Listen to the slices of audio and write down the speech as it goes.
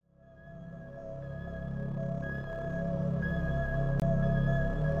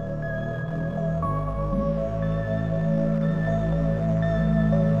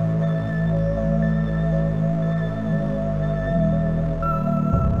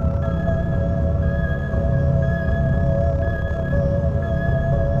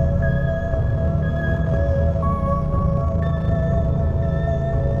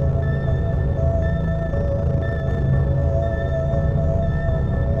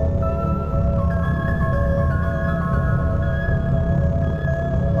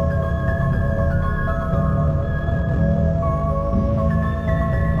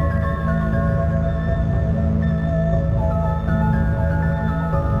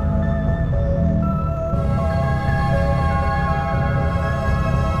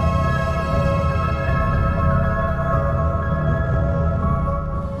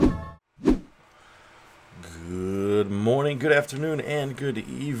afternoon, and good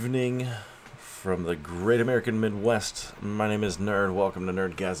evening from the great American Midwest. My name is Nerd. Welcome to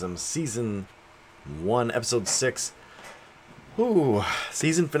NerdGasm Season 1, Episode 6. Ooh,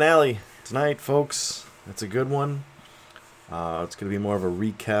 season finale tonight, folks. That's a good one. It's going to be more of a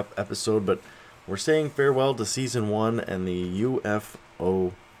recap episode, but we're saying farewell to Season 1 and the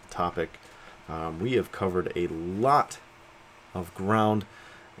UFO topic. We have covered a lot of ground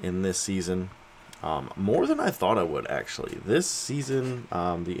in this season. More than I thought I would, actually. This season,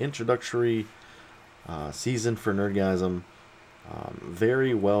 the introductory season for NerdGasm,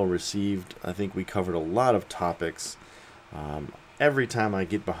 very well received. I think we covered a lot of topics. Every time I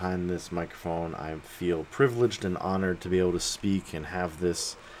get behind this microphone, I feel privileged and honored to be able to speak and have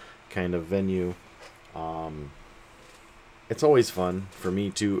this kind of venue. It's always fun for me,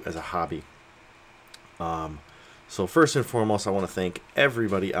 too, as a hobby. So first and foremost, I want to thank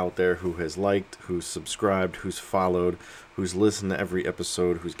everybody out there who has liked, who's subscribed, who's followed, who's listened to every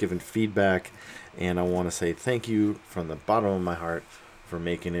episode, who's given feedback. And I want to say thank you from the bottom of my heart for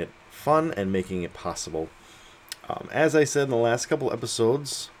making it fun and making it possible. As I said in the last couple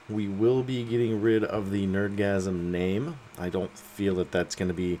episodes, we will be getting rid of the NerdGasm name. I don't feel that that's going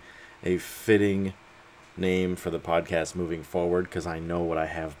to be a fitting name for the podcast moving forward because I know what I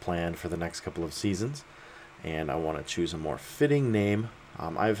have planned for the next couple of seasons. And I want to choose a more fitting name.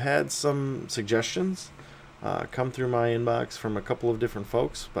 I've had some suggestions come through my inbox from a couple of different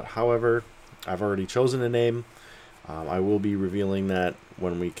folks, but however, I've already chosen a name. I will be revealing that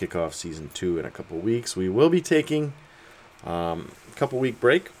when we kick off Season 2 in a couple weeks. We will be taking a couple-week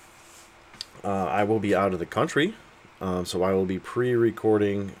break. I will be out of the country, so I will be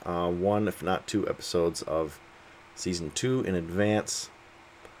pre-recording one, if not two, episodes of Season 2 in advance,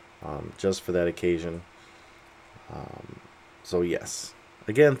 just for that occasion. So yes,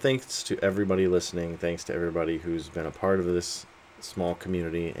 again, thanks to everybody listening. Thanks to everybody who's been a part of this small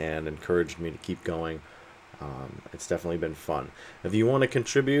community and encouraged me to keep going. It's definitely been fun. If you want to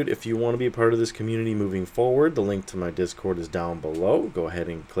contribute, if you want to be a part of this community moving forward, the link to my Discord is down below. Go ahead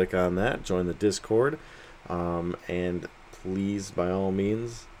and click on that, join the Discord, and please, by all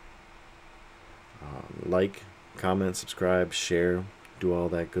means, like, comment, subscribe, share, do all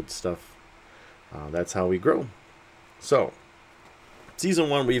that good stuff. That's how we grow. So, Season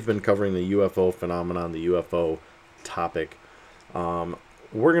 1, we've been covering the UFO phenomenon, the UFO topic. We're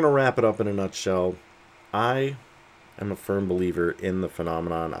going to wrap it up in a nutshell. I am a firm believer in the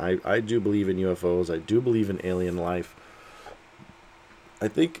phenomenon. I do believe in UFOs. I do believe in alien life. I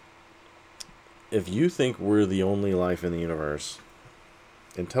think if you think we're the only life in the universe,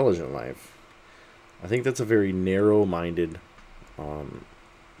 intelligent life, I think that's a very narrow-minded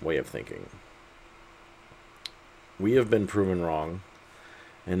way of thinking. We have been proven wrong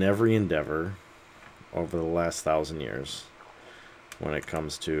in every endeavor over the last 1,000 years when it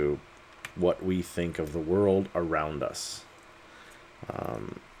comes to what we think of the world around us.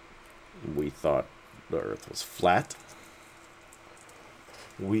 We thought the earth was flat.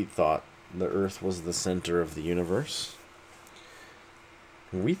 We thought the earth was the center of the universe.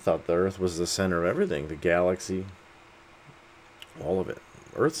 We thought the earth was the center of everything, the galaxy, all of it.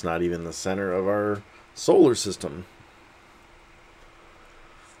 Earth's not even the center of our solar system.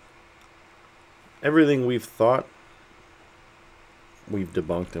 Everything we've thought, we've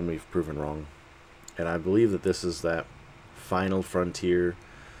debunked and we've proven wrong. And I believe that this is that final frontier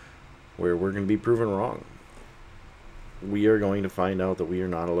where we're going to be proven wrong. We are going to find out that we are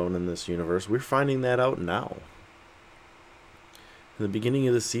not alone in this universe. We're finding that out now. In the beginning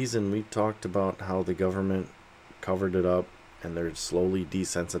of the season, we talked about how the government covered it up and they're slowly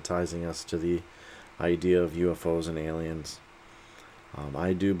desensitizing us to the idea of UFOs and aliens.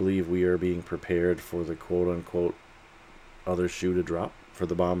 I do believe we are being prepared for the quote-unquote other shoe to drop, for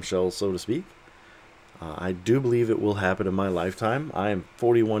the bombshell, so to speak. I do believe it will happen in my lifetime. I am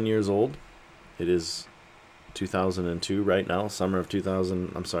 41 years old. It is 2002 right now, summer of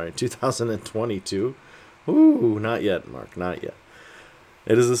 2022. Ooh, not yet, Mark, not yet.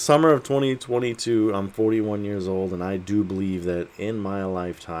 It is the summer of 2022. I'm 41 years old, and I do believe that in my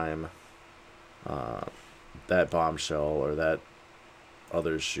lifetime, that bombshell or that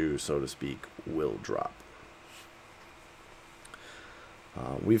other shoe, so to speak, will drop.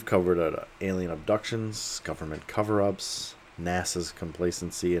 We've covered alien abductions, government cover-ups, NASA's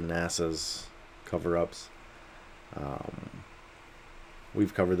complacency and NASA's cover-ups.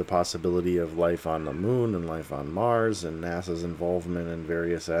 We've covered the possibility of life on the moon and life on Mars and NASA's involvement in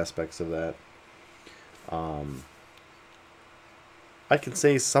various aspects of that. I can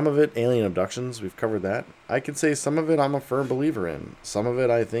say some of it, alien abductions, we've covered that. I can say some of it I'm a firm believer in. Some of it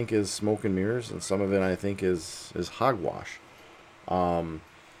I think is smoke and mirrors, and some of it I think is hogwash. My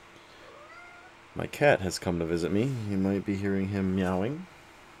cat has come to visit me. You might be hearing him meowing.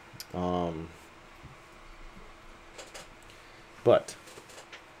 But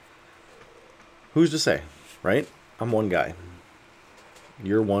who's to say, right? I'm one guy.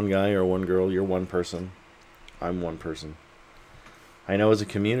 You're one guy or one girl. You're one person. I'm one person. I know as a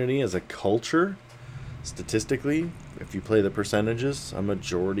community, as a culture, statistically, if you play the percentages, a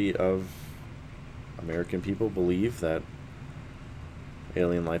majority of American people believe that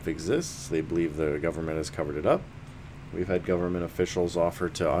alien life exists. They believe the government has covered it up. We've had government officials offer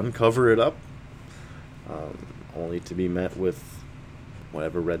to uncover it up, only to be met with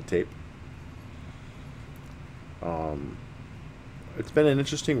whatever red tape. It's been an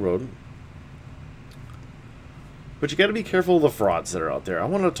interesting road. But you got to be careful of the frauds that are out there. I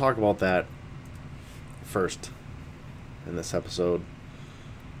want to talk about that first in this episode.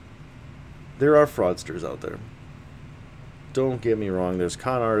 There are fraudsters out there. Don't get me wrong, there's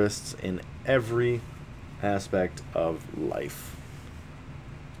con artists in every aspect of life.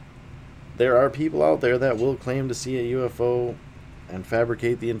 There are people out there that will claim to see a UFO and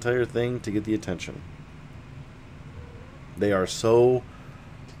fabricate the entire thing to get the attention. They are so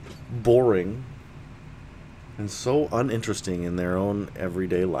boring and so uninteresting in their own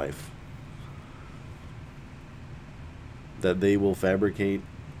everyday life that they will fabricate,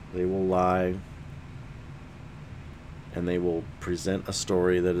 they will lie, and they will present a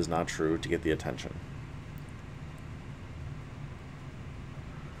story that is not true to get the attention.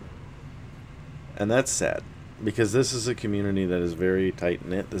 And that's sad, because this is a community that is very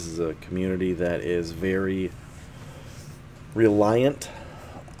tight-knit. This is a community that is very reliant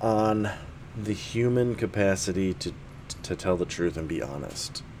on the human capacity to tell the truth and be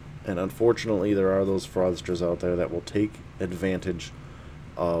honest. And unfortunately, there are those fraudsters out there that will take advantage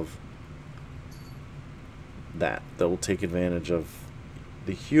of that. They'll take advantage of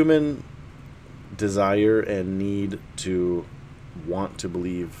the human desire and need to want to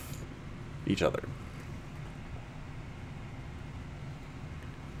believe each other.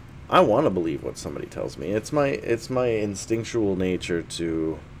 I want to believe what somebody tells me. It's my instinctual nature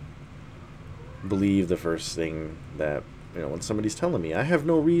to believe the first thing that, when somebody's telling me. I have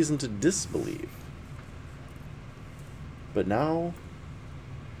no reason to disbelieve. But now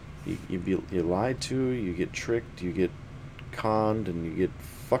you lied to, you get tricked, you get conned, and you get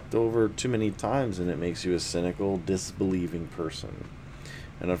fucked over too many times, and it makes you a cynical, disbelieving person.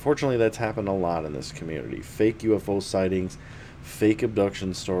 And unfortunately, that's happened a lot in this community. Fake UFO sightings, fake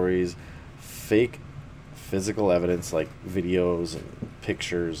abduction stories, fake physical evidence like videos and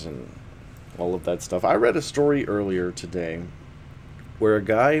pictures and all of that stuff. I read a story earlier today where a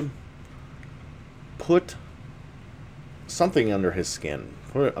guy put something under his skin,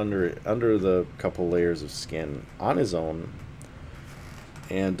 put it under the couple layers of skin on his own,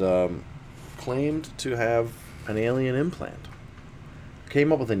 and claimed to have an alien implant.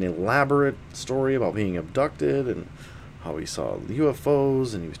 Came up with an elaborate story about being abducted and how he saw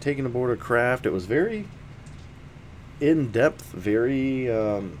UFOs and he was taken aboard a craft. It was very in-depth, very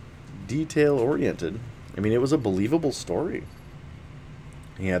detail-oriented. I mean, it was a believable story.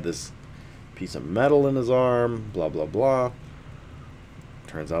 He had this piece of metal in his arm, blah, blah, blah.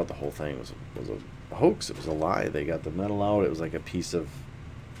 Turns out the whole thing was a hoax. It was a lie. They got the metal out. It was like a piece of,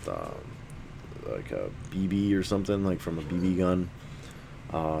 like a BB or something, like from a BB gun.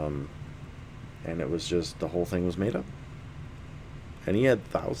 And it was just, the whole thing was made up. And he had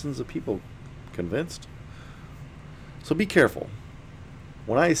thousands of people convinced. So be careful.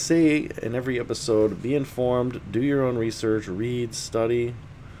 When I say in every episode, be informed, do your own research, read, study,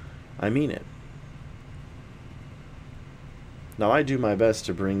 I mean it. Now, I do my best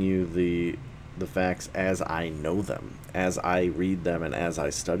to bring you the facts as I know them, as I read them, and as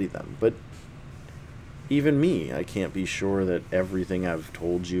I study them. But even me, I can't be sure that everything I've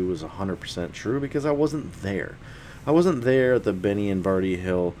told you is 100% true because I wasn't there. I wasn't there at the Benny and Barty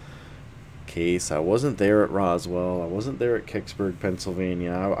Hill case. I wasn't there at Roswell. I wasn't there at Kicksburg,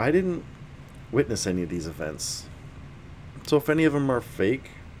 Pennsylvania. I didn't witness any of these events. So if any of them are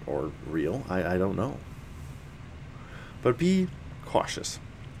fake or real, I don't know. But be cautious.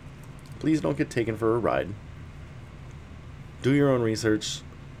 Please don't get taken for a ride. Do your own research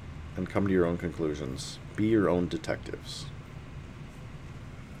and come to your own conclusions. Be your own detectives.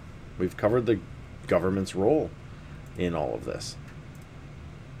 We've covered the government's role in all of this.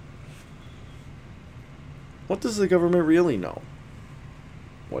 What does the government really know?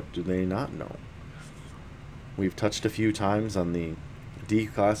 What do they not know? We've touched a few times on the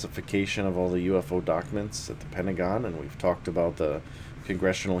declassification of all the UFO documents at the Pentagon, and we've talked about the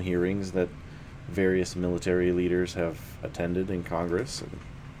congressional hearings that various military leaders have attended in Congress.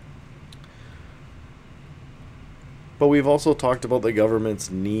 But we've also talked about the government's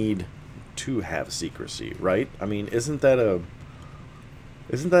need to have secrecy, right? I mean, isn't that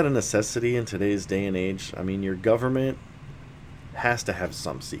a necessity in today's day and age? I mean, your government has to have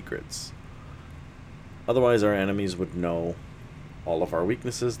some secrets. Otherwise, our enemies would know all of our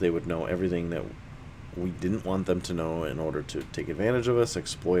weaknesses. They would know everything that we didn't want them to know in order to take advantage of us,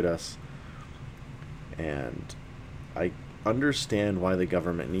 exploit us. And I understand why the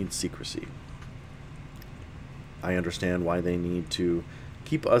government needs secrecy. I understand why they need to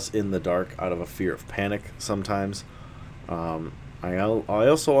keep us in the dark out of a fear of panic sometimes. I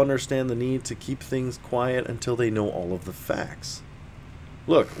also understand the need to keep things quiet until they know all of the facts.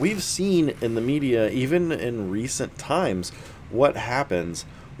 Look, we've seen in the media, even in recent times, what happens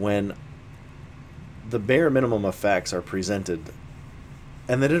when the bare minimum of facts are presented,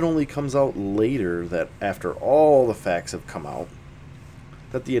 and then it only comes out later that after all the facts have come out,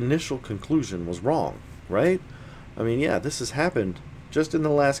 that the initial conclusion was wrong, right? I mean, yeah, this has happened just in the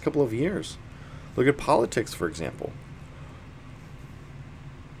last couple of years. Look at politics, for example.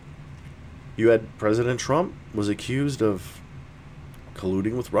 You had President Trump was accused of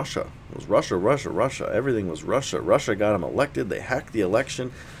colluding with Russia. It was Russia, Russia, Russia. Everything was Russia. Russia got him elected. They hacked the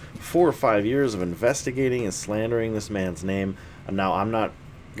election. 4 or 5 years of investigating and slandering this man's name. And now I'm not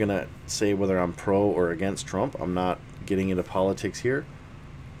going to say whether I'm pro or against Trump. I'm not getting into politics here.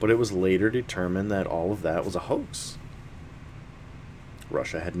 But it was later determined that all of that was a hoax.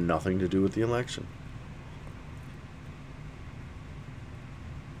 Russia had nothing to do with the election.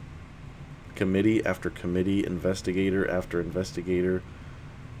 Committee after committee, investigator after investigator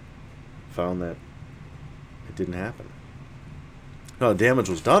found that it didn't happen. No, the damage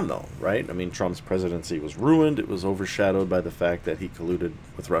was done, though, right? I mean, Trump's presidency was ruined. It was overshadowed by the fact that he colluded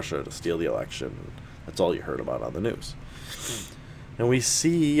with Russia to steal the election. That's all you heard about on the news. And we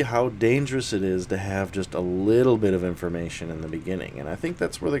see how dangerous it is to have just a little bit of information in the beginning. And I think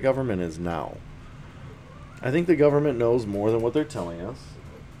that's where the government is now. I think the government knows more than what they're telling us.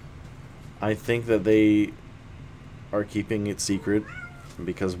 I think that they are keeping it secret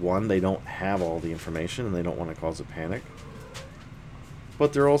because, one, they don't have all the information and they don't want to cause a panic.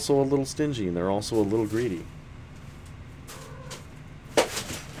 But they're also a little stingy and they're also a little greedy.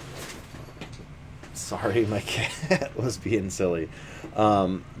 Sorry, my cat was being silly.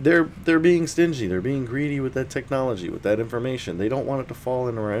 They're being stingy. They're being greedy with that technology, with that information. They don't want it to fall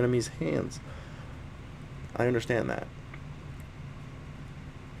into our enemies' hands. I understand that.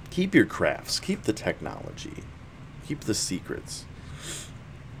 Keep your crafts. Keep the technology. Keep the secrets.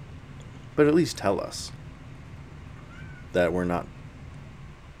 But at least tell us that we're not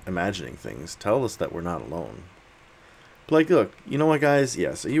imagining things. Tell us that we're not alone. Like, look, you know what, guys?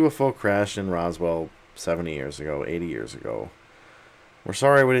 Yes, a UFO crashed in Roswell 70 years ago, 80 years ago. We're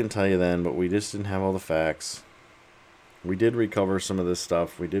sorry we didn't tell you then, but we just didn't have all the facts. We did recover some of this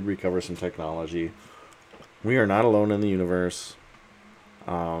stuff. We did recover some technology. We are not alone in the universe.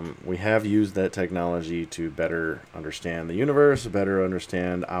 We have used that technology to better understand the universe, better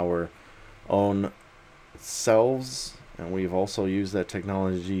understand our own selves, and we've also used that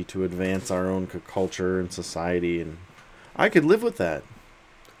technology to advance our own culture and society, and I could live with that.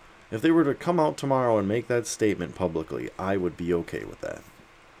 If they were to come out tomorrow and make that statement publicly, I would be okay with that.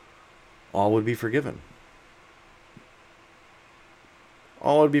 All would be forgiven.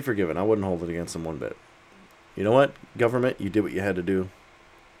 All would be forgiven. I wouldn't hold it against them one bit. You know what, government? You did what you had to do.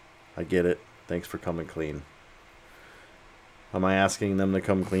 I get it. Thanks for coming clean. Am I asking them to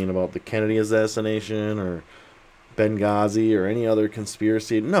come clean about the Kennedy assassination or Benghazi or any other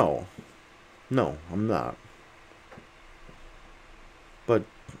conspiracy? No. No, I'm not. But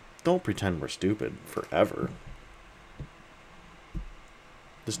don't pretend we're stupid forever.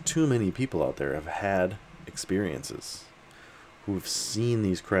 There's too many people out there have had experiences, who have seen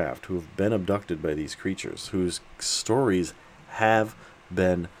these craft, who have been abducted by these creatures, whose stories have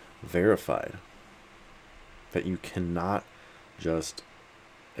been verified, that you cannot just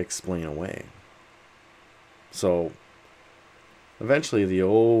explain away. So eventually the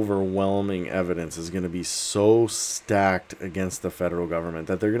overwhelming evidence is going to be so stacked against the federal government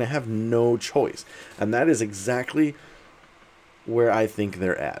that they're going to have no choice. And that is exactly where I think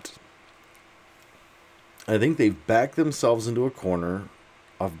they're at. I think they've backed themselves into a corner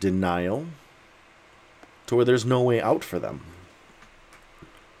of denial to where there's no way out for them.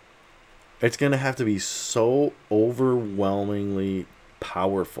 It's going to have to be so overwhelmingly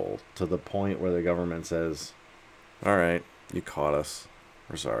powerful to the point where the government says, all right, you caught us.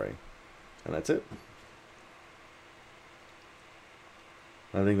 We're sorry. And that's it.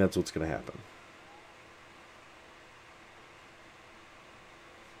 I think that's what's going to happen.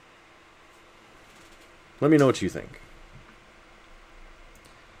 Let me know what you think.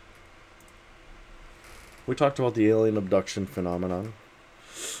 We talked about the alien abduction phenomenon.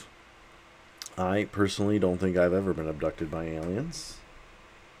 I personally don't think I've ever been abducted by aliens.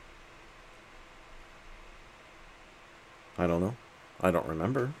 I don't know. I don't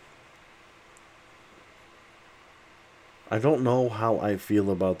remember. I don't know how I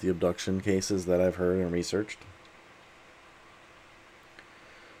feel about the abduction cases that I've heard and researched.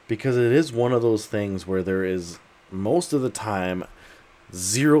 Because it is one of those things where there is, most of the time,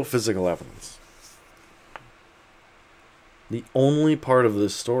 zero physical evidence. The only part of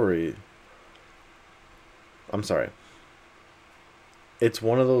this story... I'm sorry. It's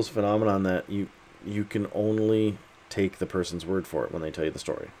one of those phenomenon that you can only take the person's word for it when they tell you the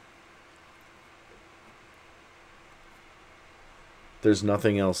story. There's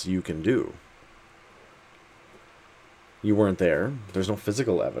nothing else you can do. You weren't there. There's no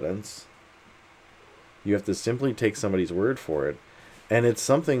physical evidence. You have to simply take somebody's word for it. And it's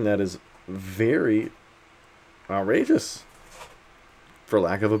something that is very outrageous, for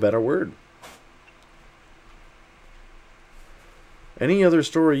lack of a better word. Any other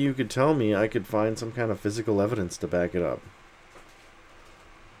story you could tell me, I could find some kind of physical evidence to back it up.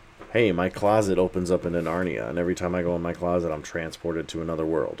 Hey, my closet opens up into Narnia, and every time I go in my closet, I'm transported to another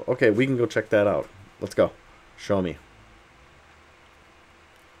world. Okay, we can go check that out. Let's go. Show me.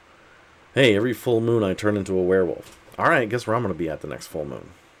 Hey, every full moon I turn into a werewolf. Alright, guess where I'm going to be at the next full moon.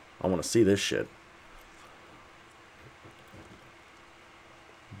 I want to see this shit.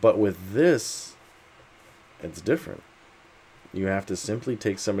 But with this, it's different. You have to simply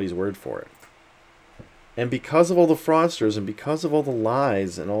take somebody's word for it. And because of all the fraudsters and because of all the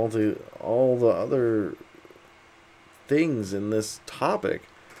lies and all the other things in this topic,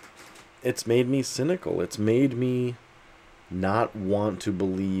 it's made me cynical. It's made me not want to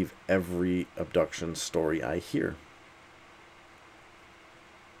believe every abduction story I hear.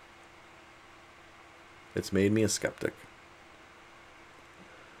 It's made me a skeptic.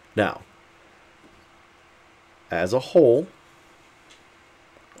 Now, as a whole,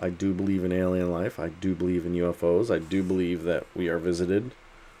 I do believe in alien life. I do believe in UFOs. I do believe that we are visited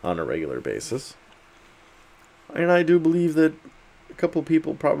on a regular basis. And I do believe that a couple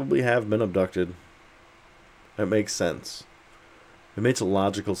people probably have been abducted. It makes sense. It makes a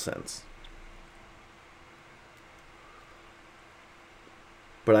logical sense.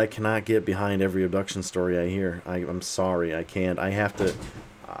 But I cannot get behind every abduction story I hear. I'm sorry, I can't. I have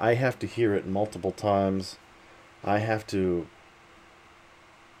to hear it multiple times. I have to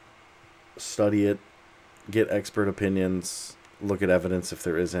study it, get expert opinions, look at evidence if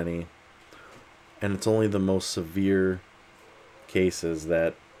there is any. And it's only the most severe cases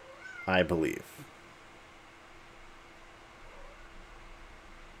that I believe.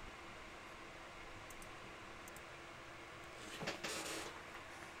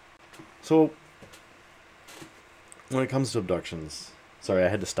 So, when it comes to abductions... Sorry, I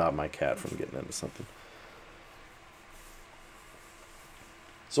had to stop my cat from getting into something.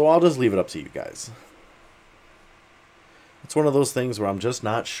 So I'll just leave it up to you guys. It's one of those things where I'm just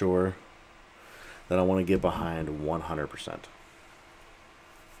not sure that I want to get behind 100%.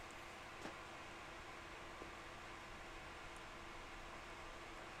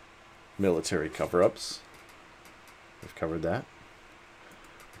 Military cover-ups. We've covered that.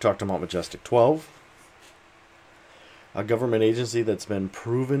 We talked about Majestic 12. A government agency that's been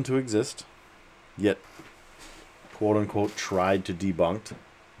proven to exist, yet, quote-unquote, tried to be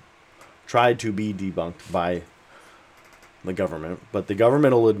debunked by the government. But the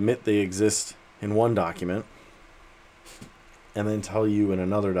government will admit they exist in one document and then tell you in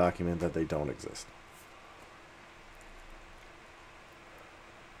another document that they don't exist.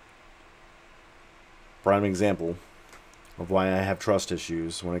 Prime example of why I have trust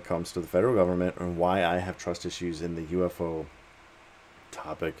issues when it comes to the federal government and why I have trust issues in the UFO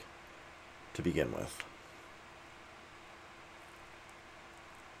topic to begin with.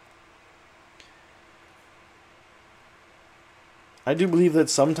 I do believe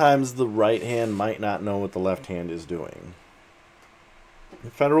that sometimes the right hand might not know what the left hand is doing. The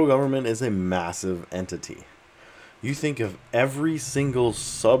federal government is a massive entity. You think of every single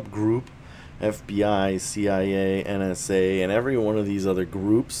subgroup, FBI, CIA, NSA, and every one of these other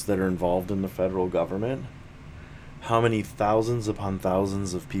groups that are involved in the federal government. How many thousands upon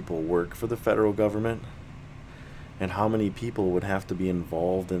thousands of people work for the federal government? And how many people would have to be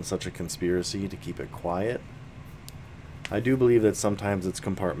involved in such a conspiracy to keep it quiet? I do believe that sometimes it's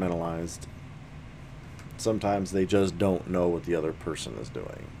compartmentalized. Sometimes they just don't know what the other person is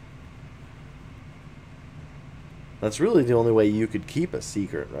doing. That's really the only way you could keep a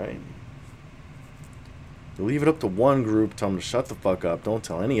secret, right? You leave it up to one group, tell them to shut the fuck up, don't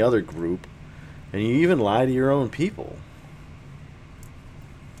tell any other group, and you even lie to your own people.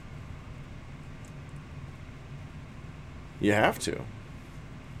 You have to.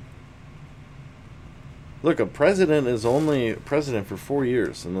 Look, a president is only president for 4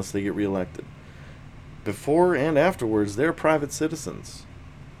 years unless they get reelected. Before and afterwards, they're private citizens.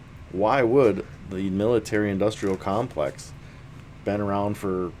 Why would the military-industrial complex, been around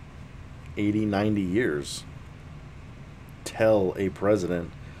for 80, 90 years, tell a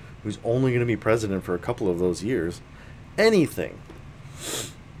president who's only going to be president for a couple of those years anything?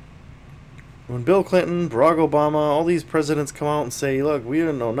 When Bill Clinton, Barack Obama, all these presidents come out and say, look, we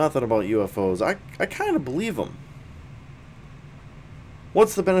don't know nothing about UFOs, I kind of believe them.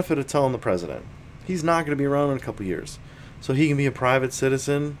 What's the benefit of telling the president? He's not going to be around in a couple years. So he can be a private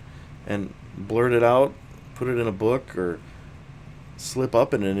citizen and blurt it out, put it in a book, or slip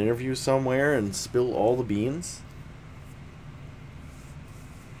up in an interview somewhere and spill all the beans?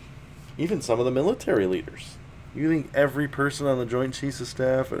 Even some of the military leaders. You think every person on the Joint Chiefs of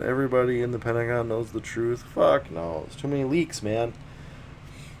Staff and everybody in the Pentagon knows the truth? Fuck no. There's too many leaks, man.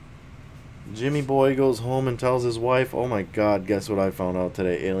 Jimmy Boy goes home and tells his wife, oh my god, guess what I found out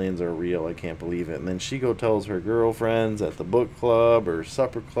today? Aliens are real. I can't believe it. And then she tells her girlfriends at the book club or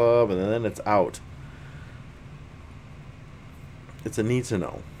supper club, and then it's out. It's a need to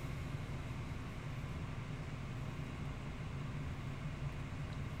know.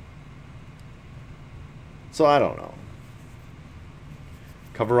 So I don't know.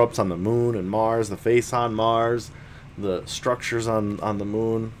 Cover-ups on the moon and Mars, the face on Mars, the structures on the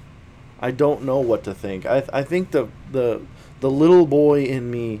moon. I don't know what to think. I think the little boy in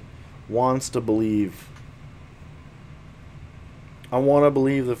me wants to believe. I want to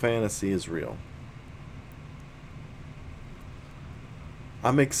believe the fantasy is real.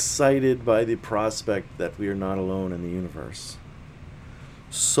 I'm excited by the prospect that we are not alone in the universe.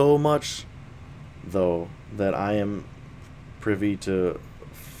 So much, though, that I am privy to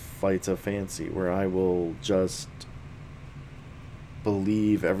fights of fancy where I will just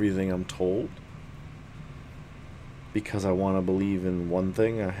believe everything I'm told. Because I want to believe in one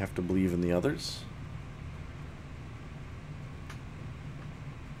thing, I have to believe in the others.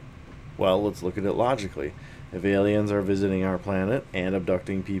 Well, let's look at it logically. If aliens are visiting our planet and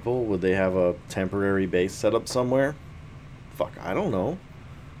abducting people, would they have a temporary base set up somewhere? Fuck, I don't know.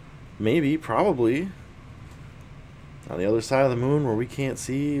 Maybe, probably. On the other side of the moon where we can't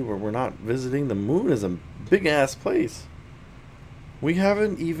see, where we're not visiting, the moon is a big-ass place. We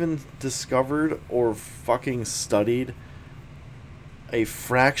haven't even discovered or fucking studied a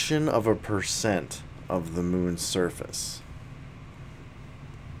fraction of a percent of the moon's surface.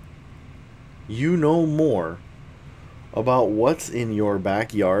 You know more about what's in your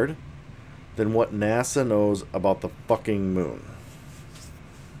backyard than what NASA knows about the fucking moon.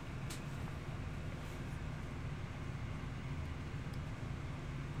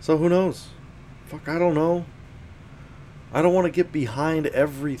 So who knows? Fuck, I don't know. I don't want to get behind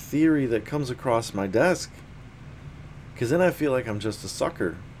every theory that comes across my desk, because then I feel like I'm just a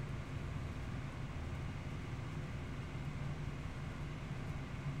sucker.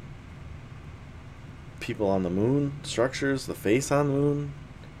 People on the moon, structures, the face on the moon,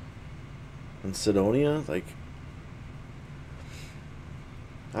 and Sidonia, like,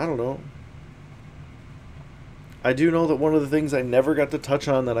 I don't know. I do know that one of the things I never got to touch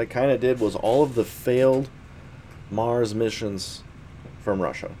on that I kind of did was all of the failed Mars missions from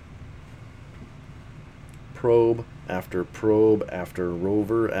Russia. Probe after probe after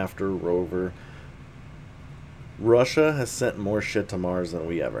rover. Russia has sent more shit to Mars than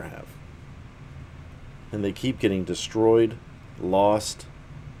we ever have. And they keep getting destroyed, lost,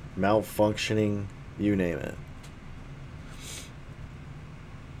 malfunctioning, you name it.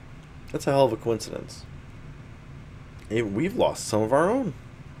 That's a hell of a coincidence. We've lost some of our own.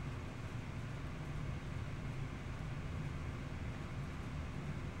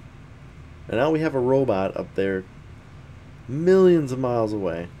 And now we have a robot up there millions of miles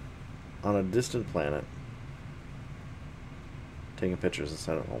away on a distant planet taking pictures and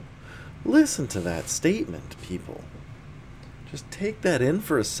sending it home. Listen to that statement, people. Just take that in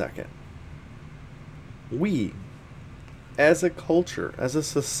for a second. We, as a culture, as a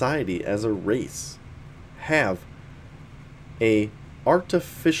society, as a race, have a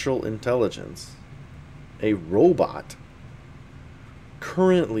artificial intelligence, a robot,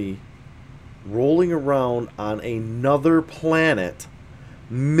 currently rolling around on another planet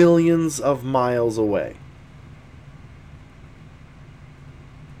millions of miles away.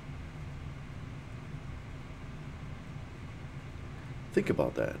 Think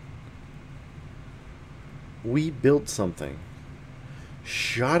about that. We built something,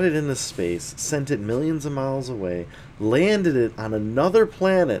 shot it into space, sent it millions of miles away, landed it on another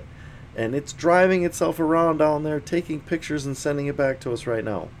planet, and it's driving itself around down there, taking pictures and sending it back to us right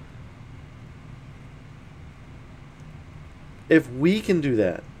now. If we can do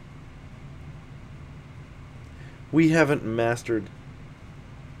that, we haven't mastered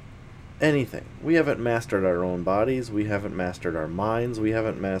anything. We haven't mastered our own bodies. We haven't mastered our minds. We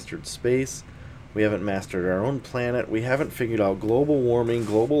haven't mastered space. We haven't mastered our own planet. We haven't figured out global warming,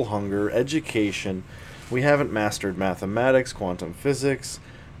 global hunger, education. We haven't mastered mathematics, quantum physics.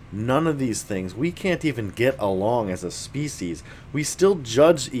 None of these things. We can't even get along as a species. We still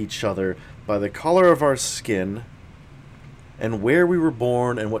judge each other by the color of our skin and where we were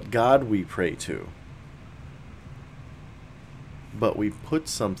born and what God we pray to. But we put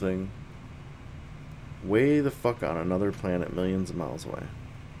something way the fuck on another planet millions of miles away.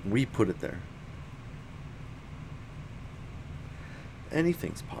 We put it there.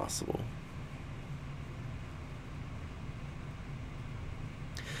 Anything's possible.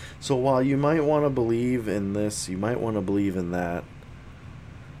 So while you might want to believe in this, you might want to believe in that,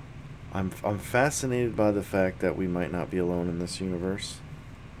 I'm fascinated by the fact that we might not be alone in this universe.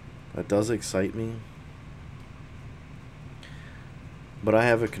 That does excite me. But I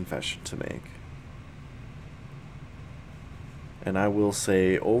have a confession to make. And I will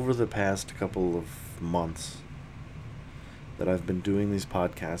say, over the past couple of months that I've been doing these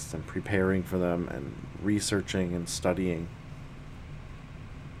podcasts and preparing for them and researching and studying,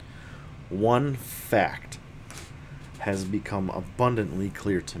 one fact has become abundantly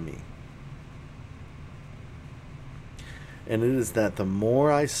clear to me. And it is that the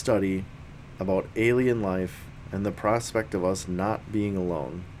more I study about alien life and the prospect of us not being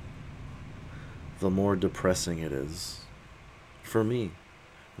alone, the more depressing it is. For me.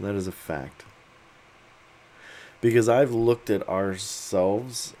 And that is a fact. Because I've looked at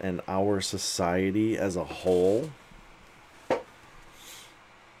ourselves and our society as a whole,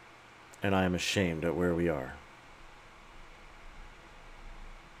 and I am ashamed at where we are.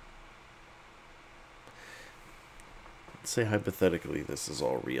 Let's say hypothetically this is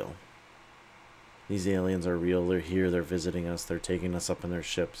all real. These aliens are real, they're here, they're visiting us, they're taking us up in their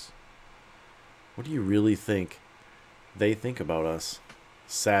ships. What do you really think they think about us?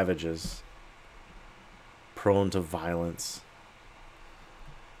 Savages, prone to violence,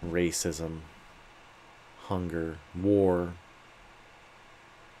 racism, hunger, war,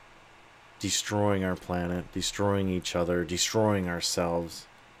 destroying our planet, destroying each other, destroying ourselves.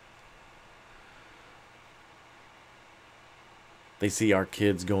 They see our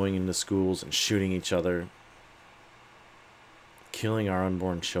kids going into schools and shooting each other, killing our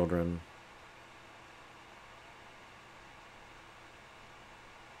unborn children.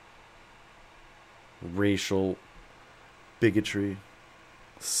 Racial bigotry,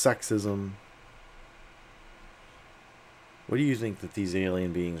 sexism. What do you think that these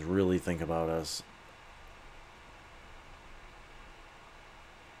alien beings really think about us?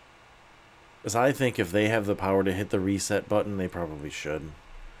 Because I think if they have the power to hit the reset button, they probably should.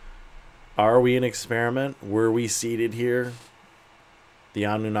 Are we an experiment? Were we seated here? The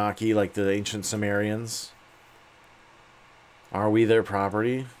Anunnaki, like the ancient Sumerians? Are we their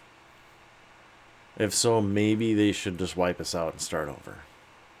property? If so, maybe they should just wipe us out and start over.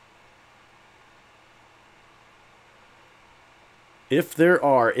 If there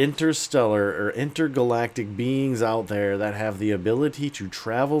are interstellar or intergalactic beings out there that have the ability to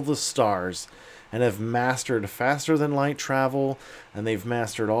travel the stars and have mastered faster than light travel, and they've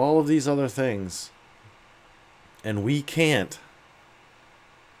mastered all of these other things, and we can't,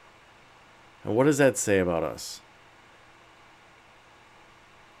 and what does that say about us?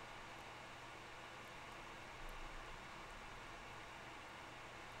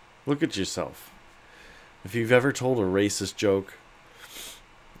 Look at yourself. If you've ever told a racist joke,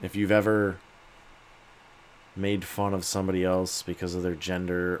 if you've ever made fun of somebody else because of their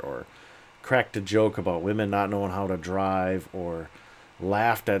gender, or cracked a joke about women not knowing how to drive, or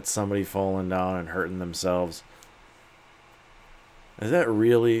laughed at somebody falling down and hurting themselves, is that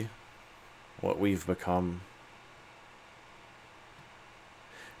really what we've become?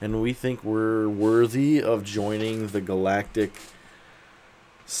 And we think we're worthy of joining the galactic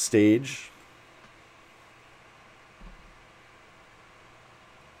stage?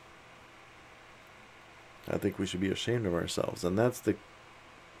 I think we should be ashamed of ourselves. And that's the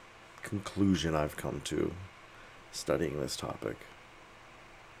conclusion I've come to studying this topic.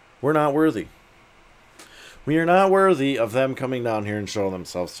 We're not worthy. We are not worthy of them coming down here and showing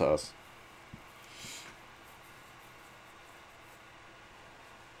themselves to us.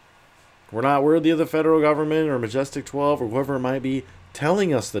 We're not worthy of the federal government or Majestic 12 or whoever it might be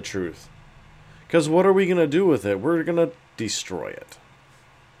telling us the truth. Because what are we going to do with it? We're going to destroy it.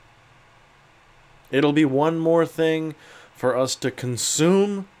 It'll be one more thing for us to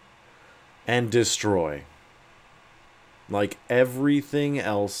consume and destroy. Like everything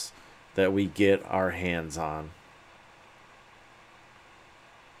else that we get our hands on.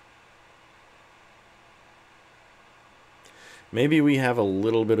 Maybe we have a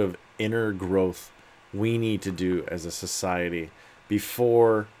little bit of inner growth we need to do as a society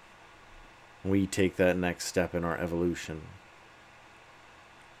before we take that next step in our evolution.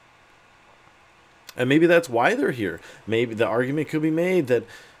 And maybe that's why they're here. Maybe the argument could be made that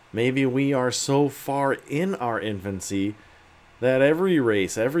maybe we are so far in our infancy that every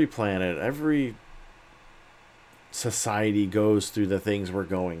race, every planet, every society goes through the things we're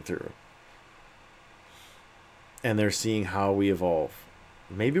going through. And they're seeing how we evolve.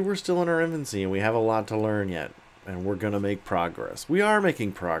 Maybe we're still in our infancy and we have a lot to learn yet. And we're going to make progress. We are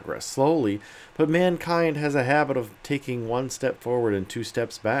making progress, slowly. But mankind has a habit of taking one step forward and 2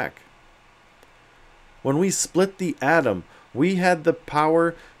 steps back. When we split the atom, we had the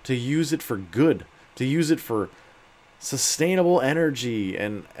power to use it for good. To use it for sustainable energy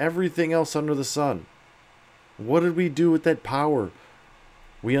and everything else under the sun. What did we do with that power?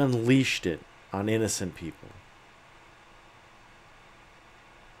 We unleashed it on innocent people.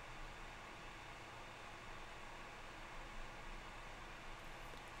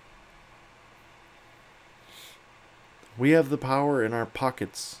 We have the power in our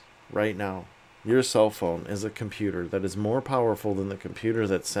pockets right now. Your cell phone is a computer that is more powerful than the computer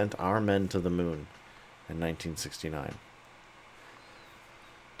that sent our men to the moon in 1969.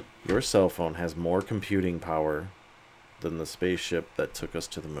 Your cell phone has more computing power than the spaceship that took us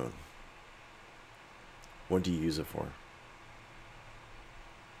to the moon. What do you use it for?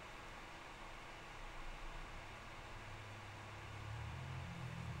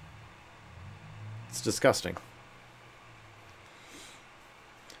 It's disgusting.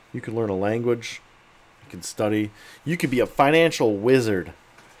 You could learn a language. You could study. You could be a financial wizard.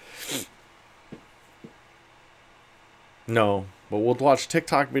 No, but we'll watch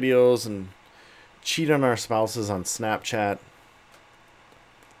TikTok videos and cheat on our spouses on Snapchat.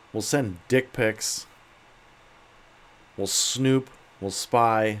 We'll send dick pics. We'll snoop. We'll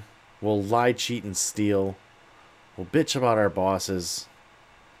spy. We'll lie, cheat, and steal. We'll bitch about our bosses.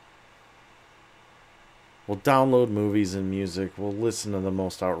 We'll download movies and music. We'll listen to the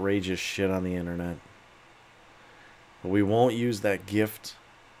most outrageous shit on the internet. But we won't use that gift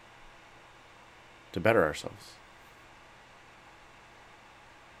to better ourselves.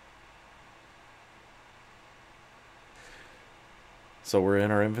 So we're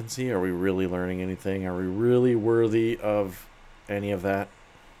in our infancy. Are we really learning anything? Are we really worthy of any of that?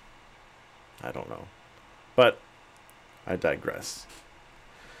 I don't know. But I digress.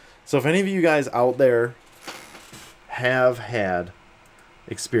 So if any of you guys out there have had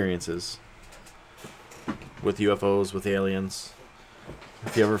experiences with UFOs, with aliens,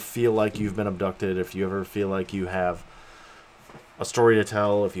 if you ever feel like you've been abducted, if you ever feel like you have a story to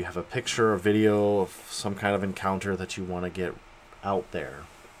tell, if you have a picture, a video of some kind of encounter that you want to get out there,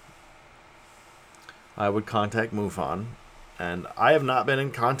 I would contact MUFON. And I have not been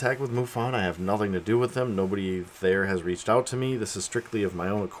in contact with MUFON. I have nothing to do with them. Nobody there has reached out to me. This is strictly of my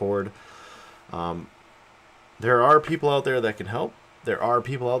own accord. There are people out there that can help. There are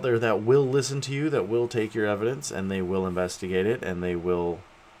people out there that will listen to you, that will take your evidence, and they will investigate it, and they will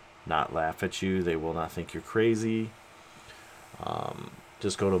not laugh at you. They will not think you're crazy.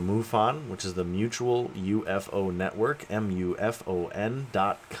 Just go to MUFON, which is the Mutual UFO Network, MUFON.com.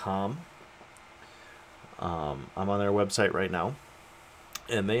 I'm on their website right now,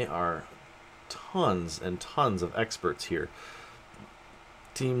 and they are tons and tons of experts here.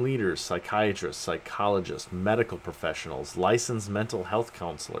 Team leaders, psychiatrists, psychologists, medical professionals, licensed mental health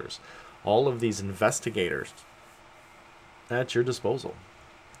counselors, all of these investigators at your disposal.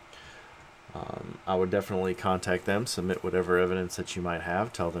 I would definitely contact them, submit whatever evidence that you might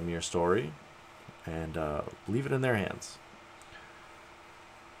have, tell them your story, and leave it in their hands.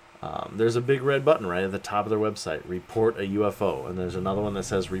 There's a big red button right at the top of their website, report a UFO, and there's another one that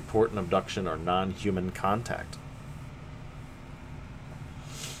says report an abduction or non-human contact.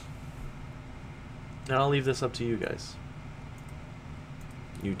 And I'll leave this up to you guys.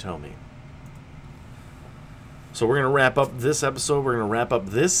 You tell me. So we're going to wrap up this episode. We're going to wrap up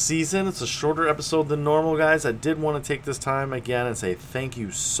this season. It's a shorter episode than normal, guys. I did want to take this time again and say thank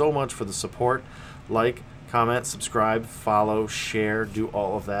you so much for the support. Like, comment, subscribe, follow, share, do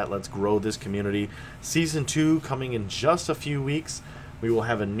all of that. Let's grow this community. Season 2 coming in just a few weeks. We will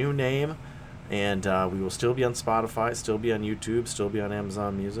have a new name. And we will still be on Spotify, still be on YouTube, still be on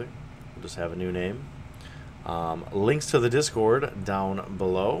Amazon Music. We'll just have a new name. Links to the Discord down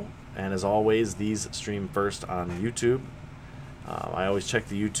below. And as always, these stream first on YouTube. I always check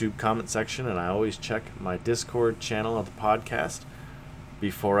the YouTube comment section, and I always check my Discord channel of the podcast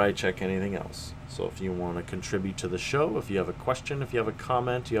before I check anything else. So if you want to contribute to the show, if you have a question, if you have a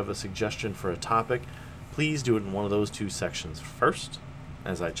comment, you have a suggestion for a topic, please do it in one of those two sections first,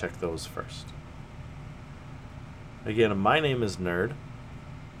 as I check those first. Again, my name is Nerd,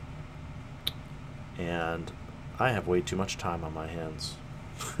 and I have way too much time on my hands.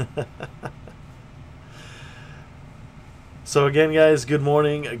 So again, guys, good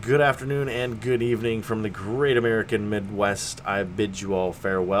morning, good afternoon, and good evening from the great American Midwest. I bid you all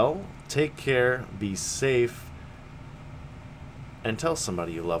farewell. Take care, be safe, and tell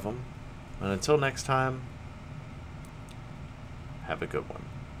somebody you love them. And until next time, have a good one.